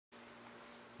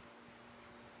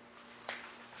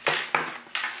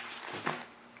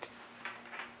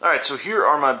Alright, so here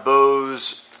are my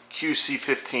Bose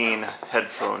QC15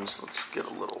 headphones. Let's get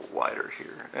a little wider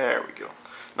here. There we go.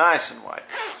 Nice and wide.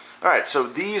 Alright, so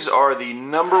these are the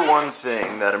 #1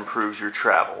 thing that improves your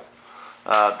travel.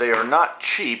 They are not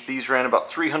cheap. These ran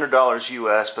about $300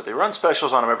 US, but they run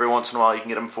specials on them every once in a while. You can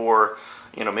get them for,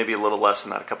 you know, maybe a little less than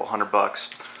that, a couple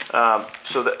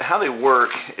 $100. How they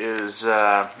work is,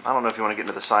 I don't know if you want to get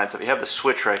into the science of it. You have the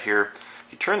switch right here.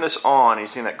 You turn this on, and you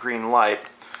see that green light.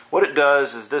 What it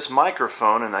does is this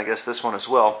microphone, and I guess this one as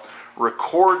well,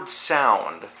 records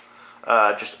sound,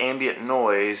 just ambient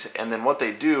noise, and then what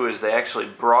they do is they actually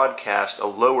broadcast a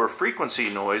lower frequency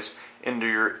noise into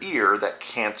your ear that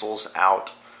cancels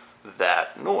out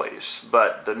that noise.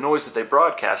 But the noise that they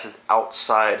broadcast is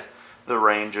outside the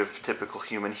range of typical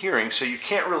human hearing, so you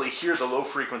can't really hear the low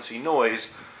frequency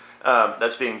noise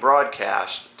that's being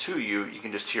broadcast to you. You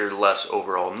can just hear less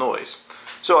overall noise.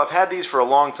 So I've had these for a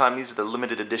long time. These are the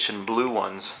limited edition blue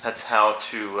ones. That's how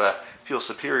to feel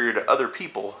superior to other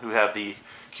people who have the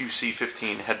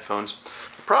QC15 headphones.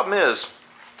 The problem is,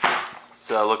 let's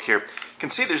look here. You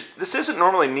can see this isn't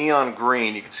normally neon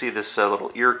green. You can see this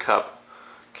little ear cup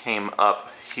came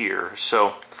up here.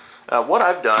 So what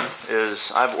I've done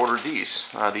is I've ordered these.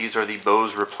 These are the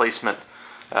Bose replacement.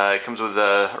 It comes with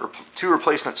 2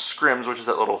 replacement scrims, which is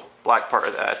that little black part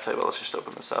of that. I tell you what, let's just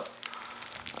open this up.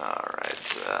 Alright,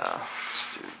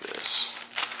 let's do this.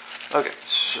 Okay,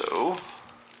 so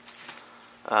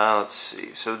let's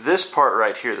see. So this part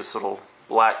right here, this little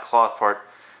black cloth part,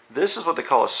 this is what they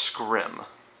call a scrim.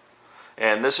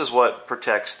 And this is what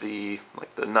protects the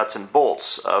nuts and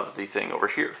bolts of the thing over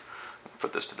here.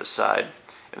 Put this to the side.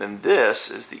 And then this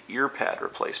is the ear pad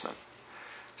replacement.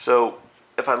 So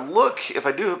if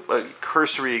I do a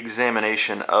cursory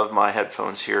examination of my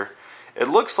headphones here, it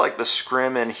looks like the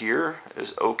scrim in here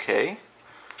is okay.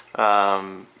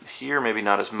 Here maybe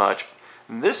not as much.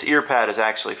 And this ear pad is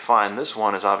actually fine. This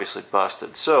one is obviously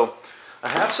busted. So I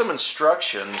have some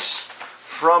instructions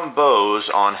from Bose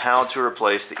on how to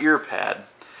replace the ear pad.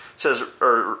 It says,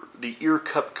 or the ear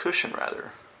cup cushion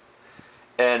rather.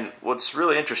 And what's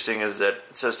really interesting is that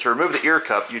it says to remove the ear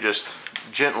cup, you just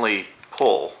gently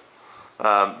pull.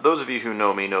 Those of you who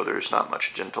know me know there's not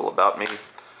much gentle about me.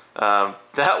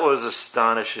 That was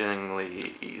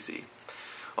astonishingly easy.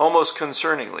 Almost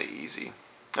concerningly easy.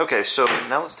 Okay, so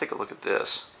now let's take a look at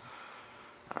this.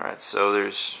 Alright, so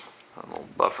there's a little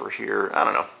buffer here. I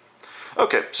don't know.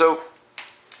 Okay, so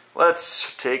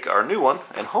let's take our new one,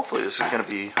 and hopefully this is going to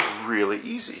be really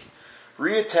easy.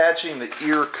 Reattaching the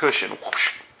ear cushion.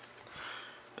 Whoosh.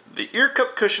 The ear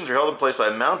cup cushions are held in place by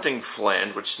a mounting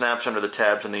flange which snaps under the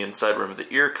tabs on the inside rim of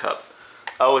the ear cup.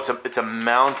 Oh, it's a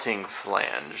mounting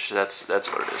flange. That's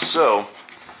what it is. So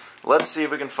let's see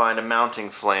if we can find a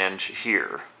mounting flange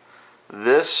here.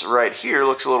 This right here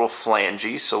looks a little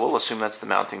flangey, so we'll assume that's the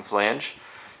mounting flange.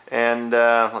 And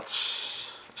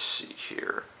let's see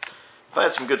here. If I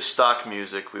had some good stock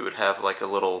music, we would have like a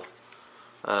little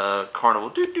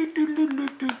carnival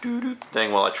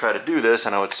thing while I try to do this,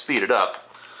 and I would speed it up.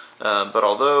 But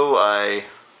although I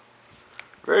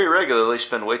very regularly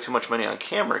spend way too much money on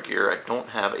camera gear, I don't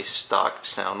have a stock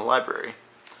sound library.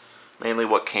 Mainly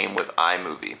what came with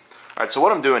iMovie. Alright, so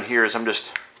what I'm doing here is I'm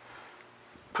just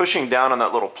pushing down on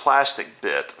that little plastic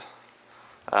bit.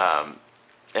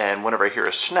 And whenever I hear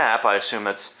a snap, I assume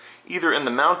that's either in the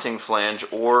mounting flange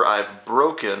or I've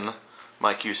broken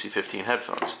my QC15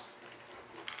 headphones.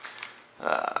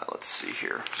 Let's see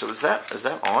here. So is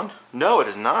that on? No, it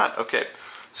is not. Okay,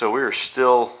 so we're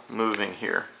still moving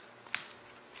here.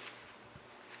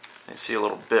 I see a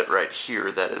little bit right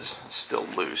here that is still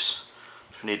loose.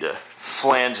 We need to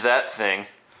flange that thing.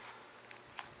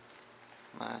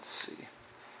 Let's see.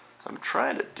 So I'm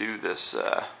trying to do this.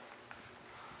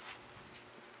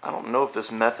 I don't know if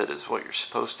this method is what you're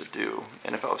supposed to do.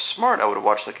 And if I was smart, I would have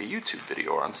watched like a YouTube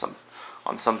video on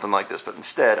something like this. But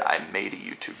instead, I made a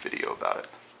YouTube video about it.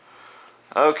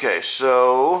 Okay,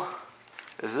 so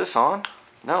is this on?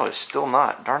 No, it's still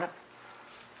not. Darn it.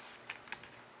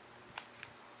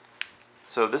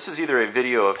 So this is either a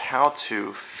video of how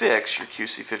to fix your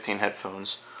QC15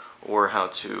 headphones or how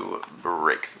to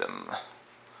break them.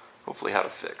 Hopefully how to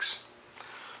fix.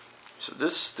 So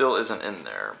this still isn't in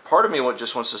there. Part of me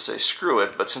just wants to say screw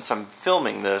it, but since I'm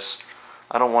filming this,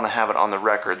 I don't want to have it on the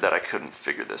record that I couldn't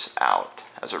figure this out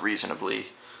as a reasonably,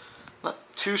 not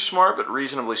too smart, but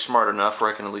reasonably smart enough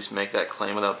where I can at least make that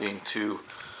claim without being too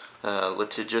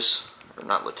litigious, or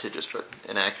not litigious, but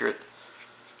inaccurate.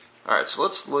 Alright, so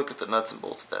let's look at the nuts and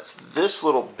bolts. That's this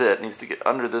little bit needs to get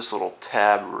under this little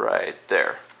tab right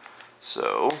there.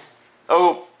 So,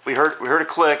 oh, we heard a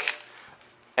click,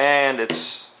 and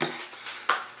it's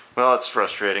Well, it's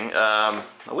frustrating. I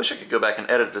wish I could go back and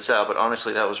edit this out, but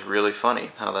honestly that was really funny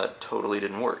how that totally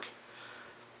didn't work.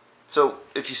 So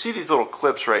if you see these little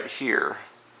clips right here,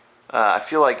 I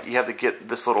feel like you have to get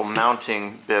this little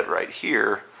mounting bit right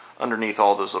here underneath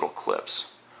all those little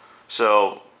clips.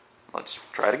 So let's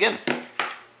try it again.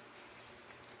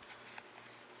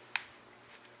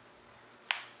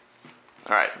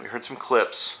 Alright, we heard some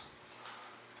clips.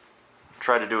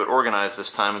 Try to do it organized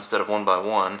this time instead of one by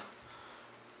one.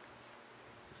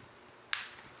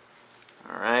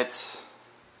 Alright.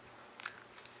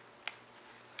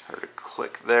 Heard a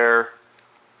click there.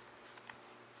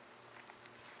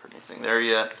 Heard anything there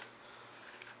yet?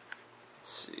 Let's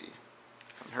see.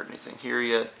 Haven't heard anything here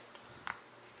yet.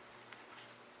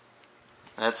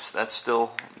 That's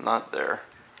still not there.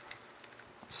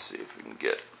 Let's see if we can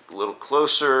get a little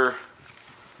closer.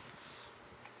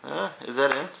 Is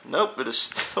that in? Nope, it is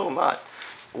still not.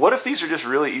 What if these are just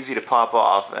really easy to pop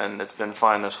off and it's been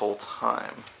fine this whole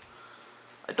time?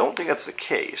 I don't think that's the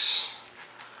case.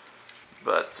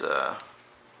 But, let's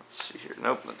see here.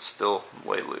 Nope, it's still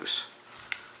way loose.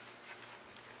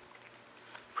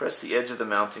 Press the edge of the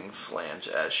mounting flange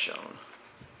as shown,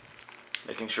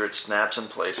 making sure it snaps in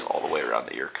place all the way around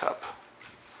the ear cup.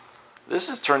 This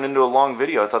has turned into a long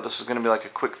video. I thought this was going to be like a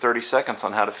quick 30 seconds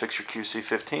on how to fix your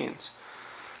QC15s.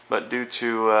 But due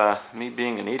to me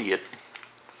being an idiot,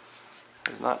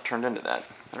 it has not turned into that.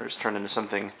 Or it's turned into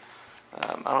something,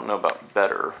 I don't know about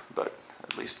better, but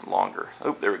at least longer.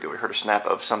 Oh, there we go. We heard a snap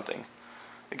of something.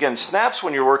 Again, snaps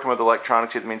when you're working with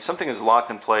electronics, it means something is locked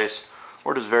in place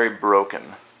or it is very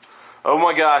broken. Oh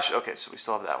my gosh. Okay, so we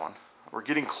still have that one. We're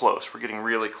getting close. We're getting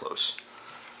really close.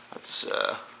 Let's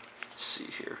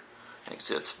see here.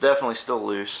 It's definitely still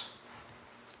loose.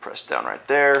 Let's press down right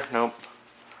there. Nope.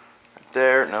 Right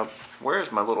there. Nope.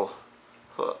 Where's my little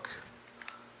hook?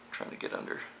 I'm trying to get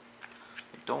under.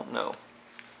 I don't know.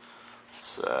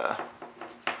 Let's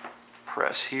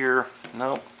press here.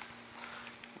 Nope.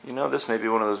 You know, this may be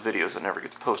one of those videos that never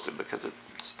gets posted because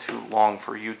it's too long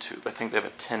for YouTube. I think they have a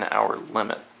 10-hour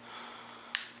limit.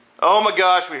 Oh my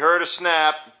gosh, we heard a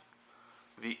snap.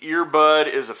 The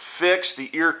earbud is affixed. The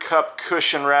ear cup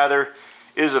cushion, rather,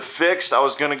 is affixed. I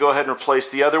was going to go ahead and replace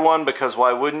the other one because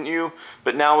why wouldn't you?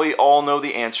 But now we all know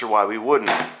the answer why we wouldn't.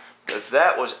 Because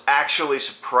that was actually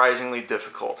surprisingly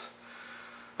difficult.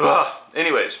 Ugh.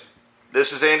 Anyways,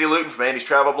 this is Andy Luton from Andy's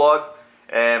Travel Blog.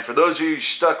 And for those of you who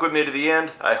stuck with me to the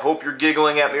end, I hope you're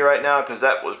giggling at me right now because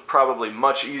that was probably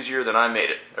much easier than I made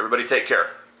it. Everybody take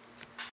care.